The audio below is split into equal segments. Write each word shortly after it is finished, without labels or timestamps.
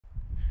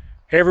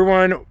Hey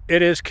everyone,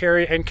 it is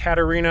Carrie and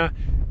Katerina,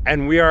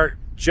 and we are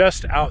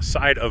just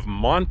outside of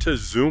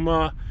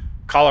Montezuma,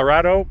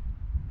 Colorado,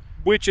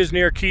 which is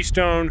near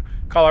Keystone,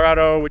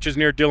 Colorado, which is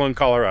near Dillon,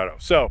 Colorado.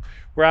 So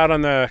we're out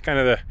on the kind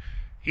of the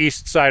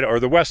east side or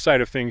the west side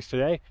of things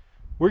today.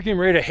 We're getting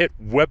ready to hit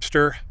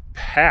Webster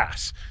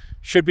Pass.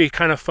 Should be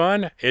kind of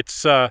fun.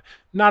 It's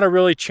not a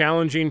really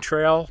challenging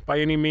trail by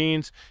any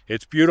means.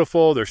 It's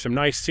beautiful. There's some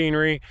nice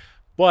scenery,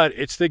 but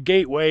it's the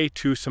gateway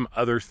to some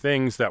other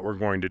things that we're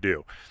going to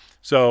do.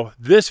 So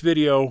this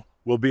video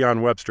will be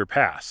on Webster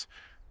Pass.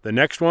 The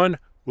next one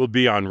will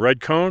be on Red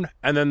Cone,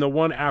 and then the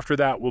one after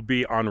that will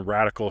be on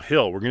Radical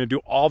Hill. We're going to do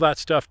all that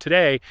stuff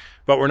today,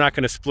 but we're not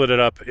going to split it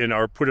up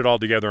or put it all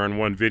together in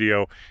one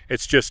video.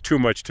 It's just too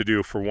much to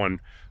do for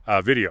one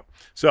video.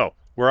 So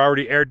we're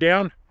already aired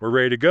down. We're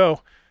ready to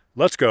go.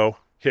 Let's go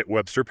hit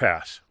Webster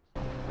Pass.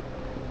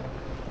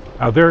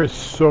 Now there is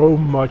so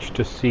much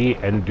to see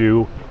and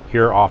do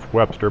here off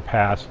Webster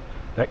Pass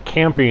that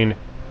camping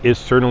is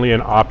certainly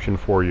an option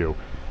for you.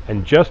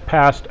 And just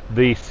past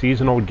the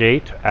seasonal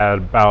gate at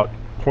about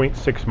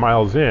 0.6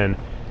 miles in,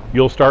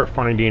 you'll start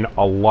finding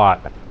a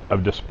lot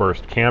of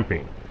dispersed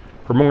camping.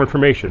 For more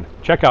information,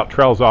 check out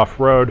Trails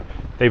Off-Road.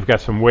 They've got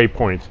some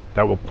waypoints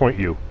that will point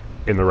you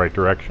in the right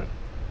direction.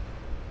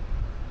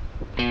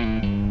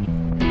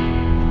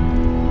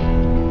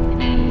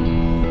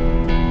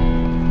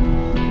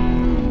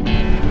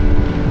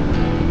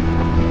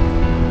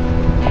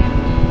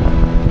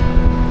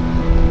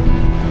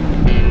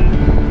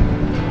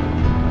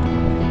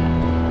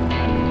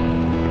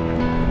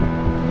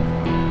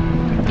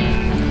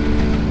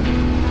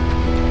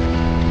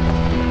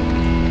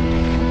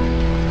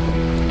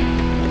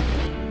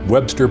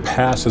 Webster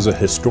Pass is a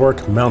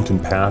historic mountain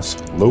pass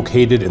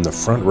located in the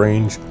Front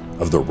Range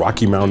of the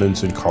Rocky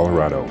Mountains in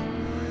Colorado.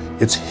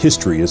 Its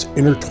history is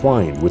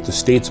intertwined with the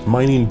state's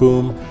mining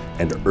boom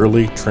and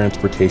early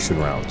transportation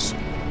routes.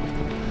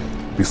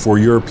 Before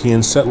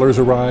European settlers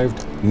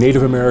arrived,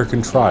 Native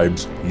American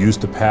tribes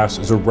used the pass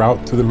as a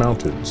route through the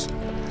mountains.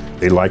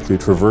 They likely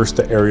traversed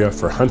the area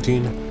for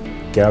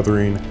hunting,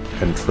 gathering,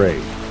 and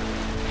trade.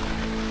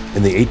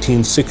 In the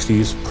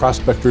 1860s,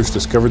 prospectors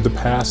discovered the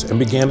pass and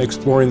began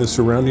exploring the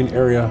surrounding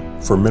area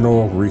for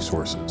mineral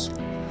resources.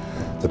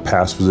 The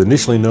pass was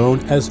initially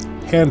known as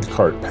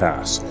Handcart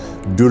Pass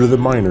due to the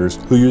miners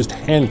who used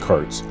hand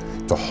carts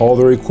to haul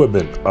their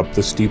equipment up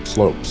the steep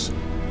slopes.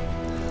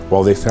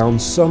 While they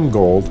found some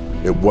gold,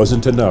 it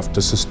wasn't enough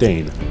to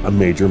sustain a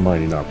major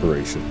mining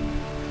operation.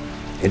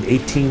 In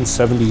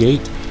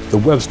 1878, the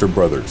Webster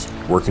brothers,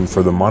 working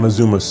for the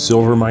Montezuma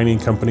Silver Mining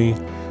Company,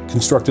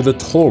 constructed a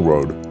toll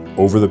road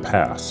over the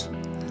pass.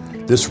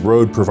 This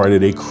road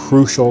provided a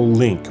crucial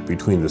link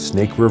between the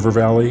Snake River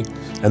Valley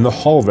and the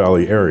Hall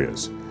Valley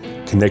areas,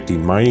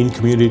 connecting mining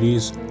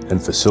communities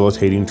and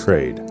facilitating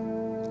trade.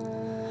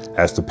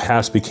 As the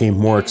pass became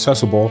more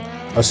accessible,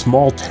 a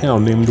small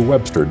town named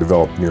Webster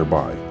developed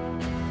nearby.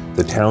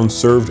 The town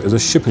served as a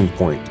shipping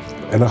point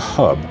and a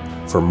hub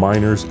for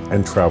miners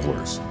and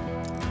travelers.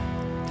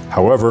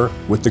 However,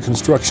 with the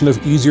construction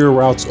of easier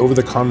routes over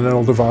the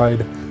Continental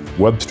Divide,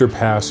 Webster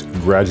Pass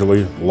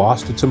gradually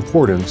lost its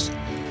importance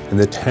and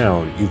the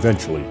town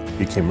eventually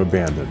became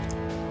abandoned.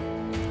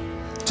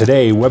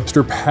 Today,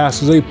 Webster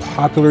Pass is a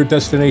popular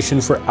destination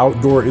for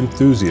outdoor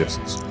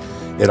enthusiasts.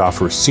 It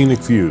offers scenic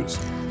views,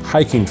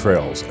 hiking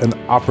trails, and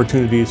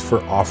opportunities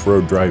for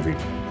off-road driving.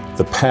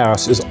 The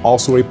pass is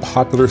also a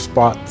popular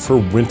spot for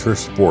winter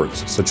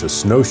sports such as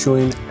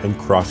snowshoeing and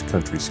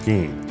cross-country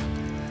skiing.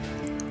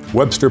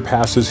 Webster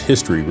Pass's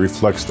history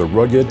reflects the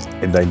rugged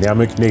and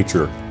dynamic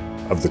nature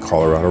of the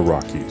Colorado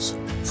Rockies,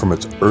 from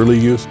its early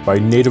use by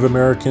Native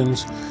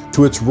Americans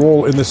to its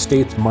role in the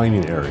state's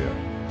mining area.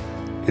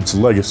 Its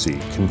legacy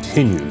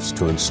continues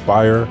to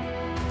inspire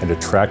and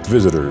attract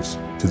visitors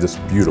to this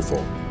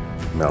beautiful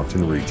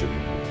mountain region.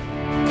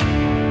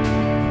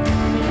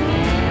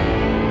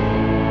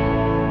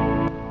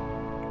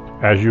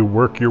 As you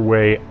work your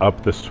way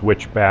up the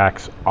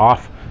switchbacks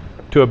off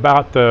to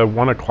about the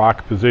 1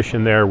 o'clock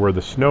position there where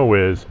the snow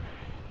is,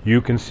 you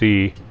can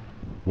see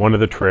one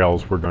of the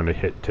trails we're going to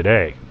hit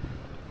today.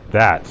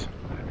 That's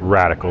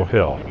Radical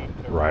Hill,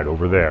 right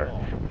over there,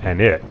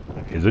 and it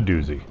is a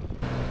doozy.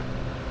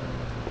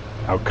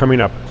 Now coming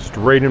up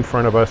straight in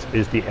front of us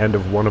is the end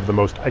of one of the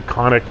most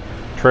iconic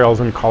trails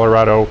in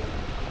Colorado,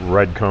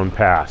 Red Cone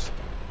Pass.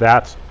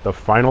 That's the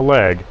final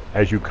leg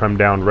as you come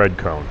down Red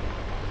Cone,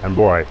 and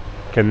boy,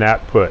 can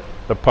that put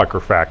the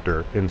pucker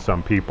factor in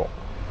some people.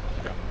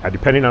 Now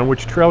depending on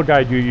which trail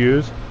guide you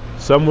use,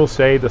 some will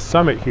say the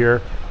summit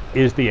here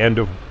is the end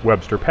of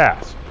Webster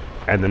Pass,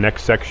 and the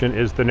next section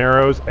is the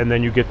Narrows, and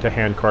then you get to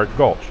Handcart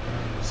Gulch.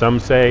 Some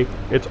say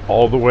it's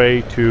all the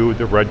way to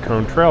the Red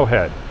Cone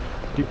Trailhead.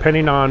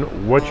 Depending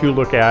on what you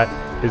look at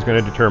is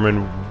going to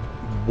determine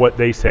what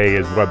they say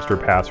is Webster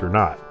Pass or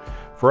not.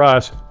 For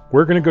us,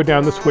 we're going to go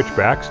down the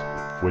switchbacks,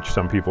 which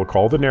some people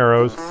call the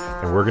Narrows,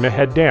 and we're going to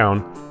head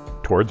down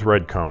towards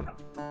Red Cone.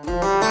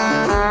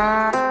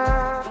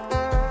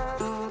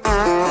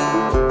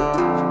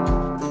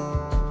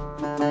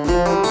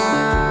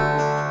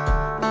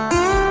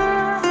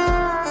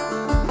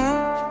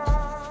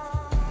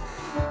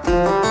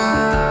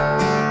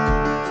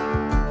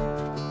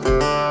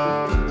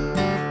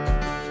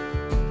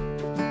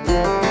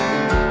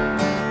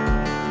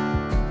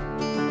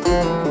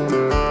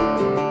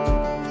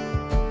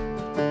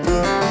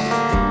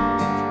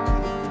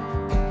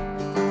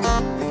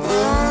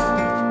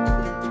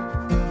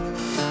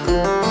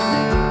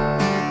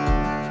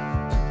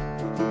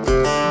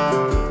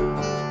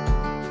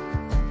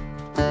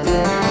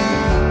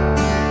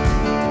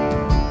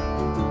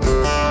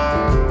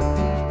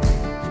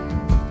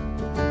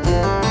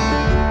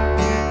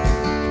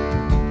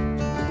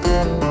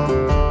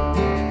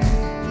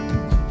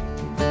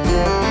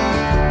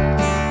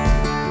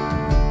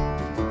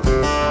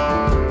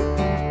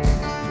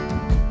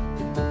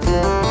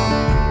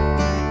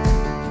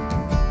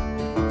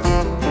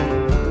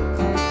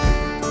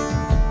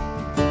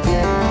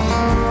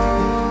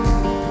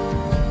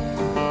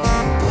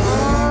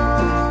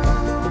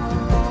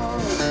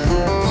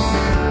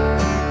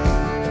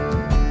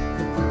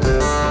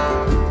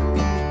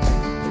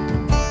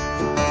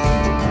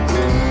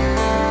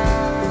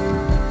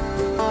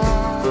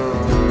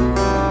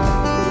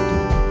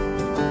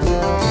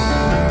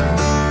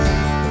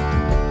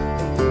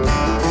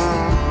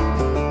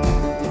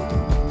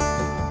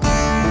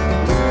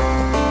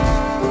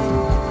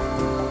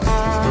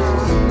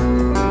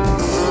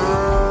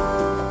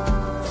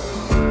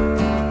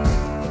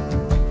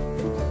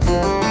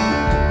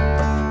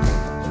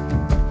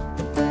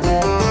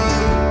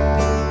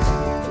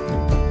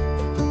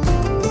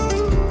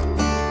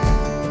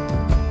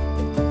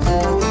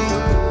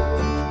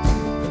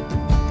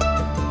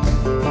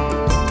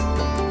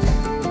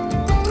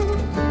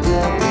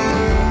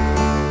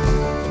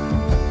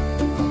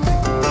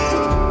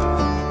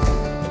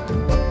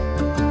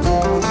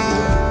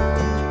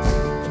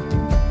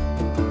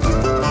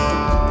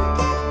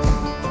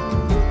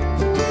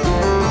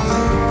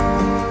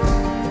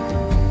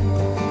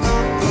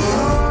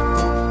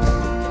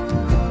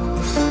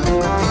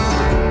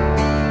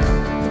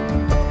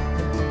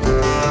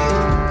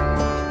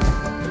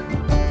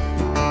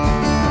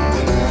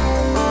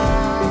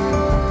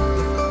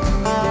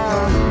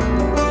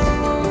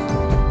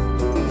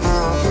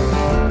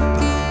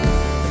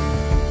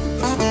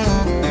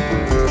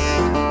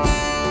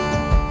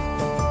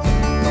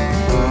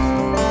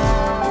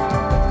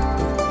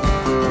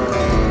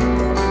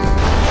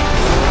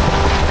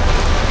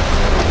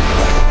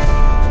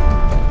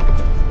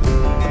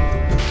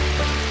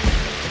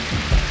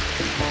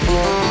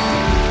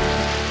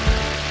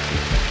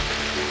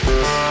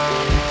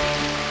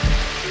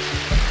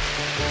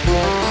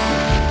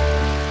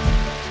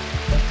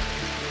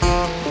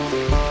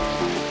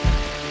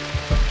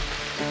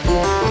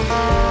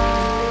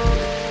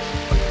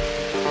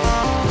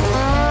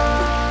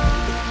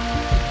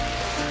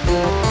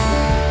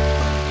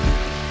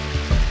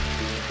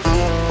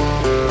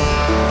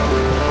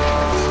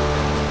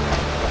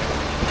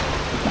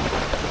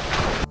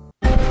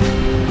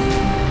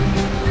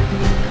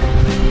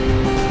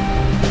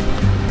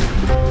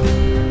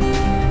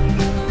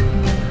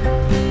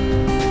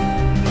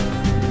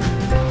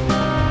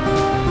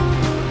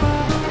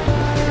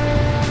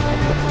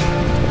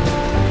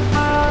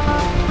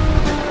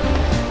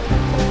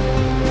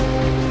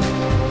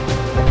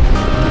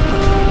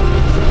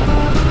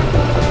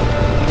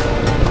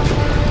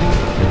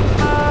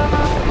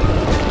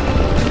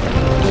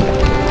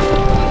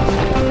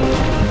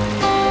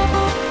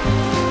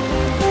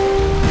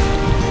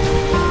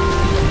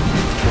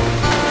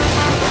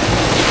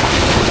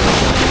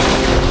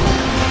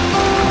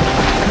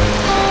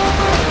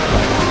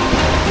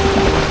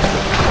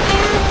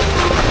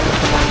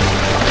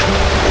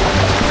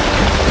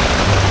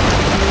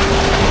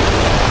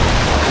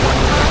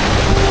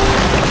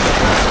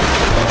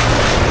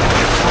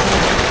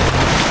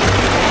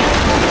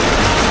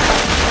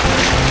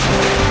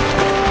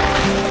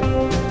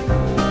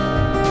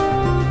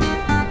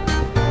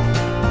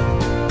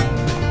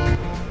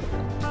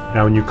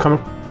 Now when you come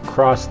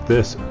across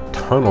this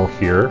tunnel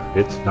here,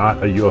 it's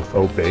not a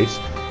UFO base.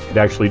 It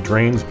actually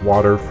drains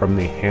water from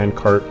the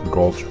Handcart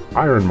Gulch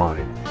iron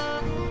mine.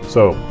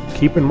 So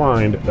keep in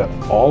mind that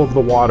all of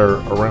the water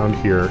around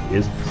here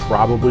is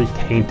probably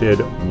tainted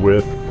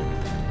with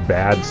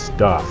bad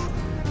stuff.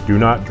 Do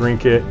not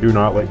drink it. Do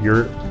not let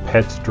your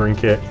pets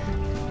drink it.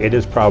 It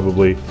is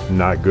probably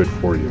not good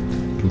for you.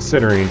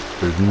 Considering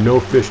there's no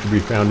fish to be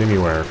found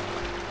anywhere,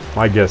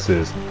 my guess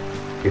is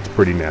it's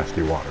pretty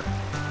nasty water.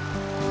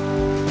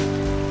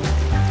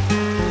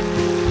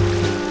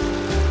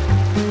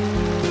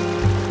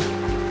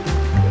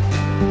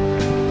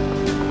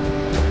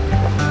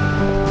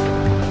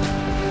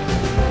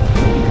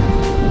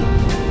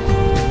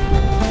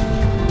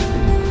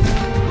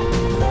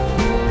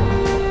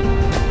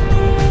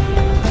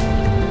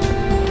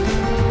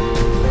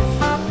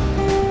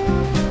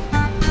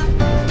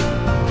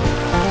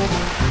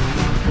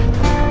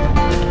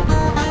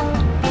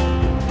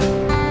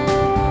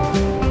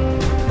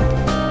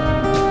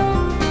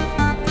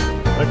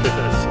 Look at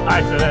the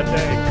size of that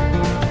thing.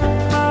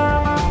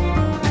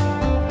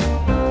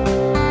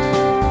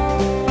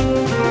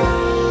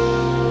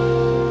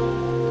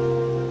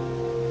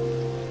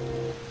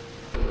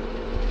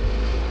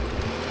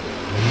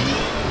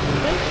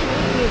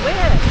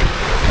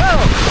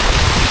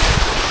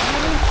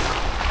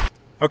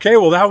 Okay,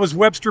 well that was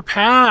Webster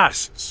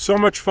Pass. So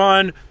much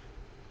fun.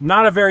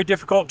 Not a very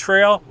difficult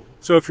trail.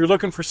 So if you're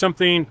looking for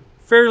something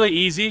fairly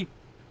easy,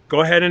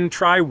 go ahead and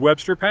try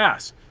Webster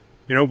Pass.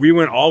 You know, we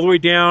went all the way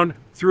down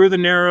through the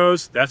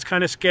Narrows. That's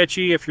kind of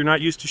sketchy if you're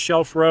not used to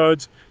shelf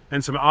roads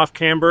and some off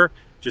camber.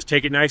 Just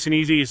take it nice and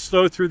easy.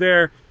 Slow through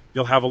there.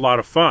 You'll have a lot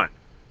of fun.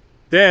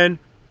 Then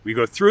we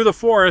go through the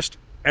forest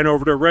and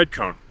over to Red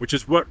Cone, which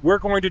is what we're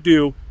going to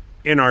do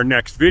in our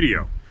next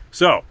video.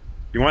 So,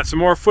 you want some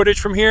more footage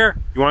from here?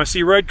 You want to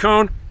see Red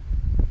Cone?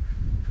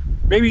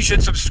 Maybe you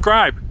should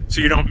subscribe so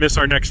you don't miss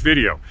our next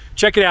video.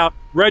 Check it out,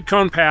 Red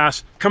Cone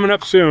Pass, coming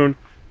up soon.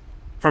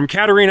 From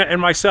Katerina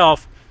and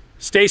myself,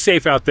 stay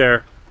safe out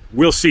there.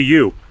 We'll see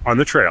you on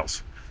the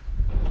trails.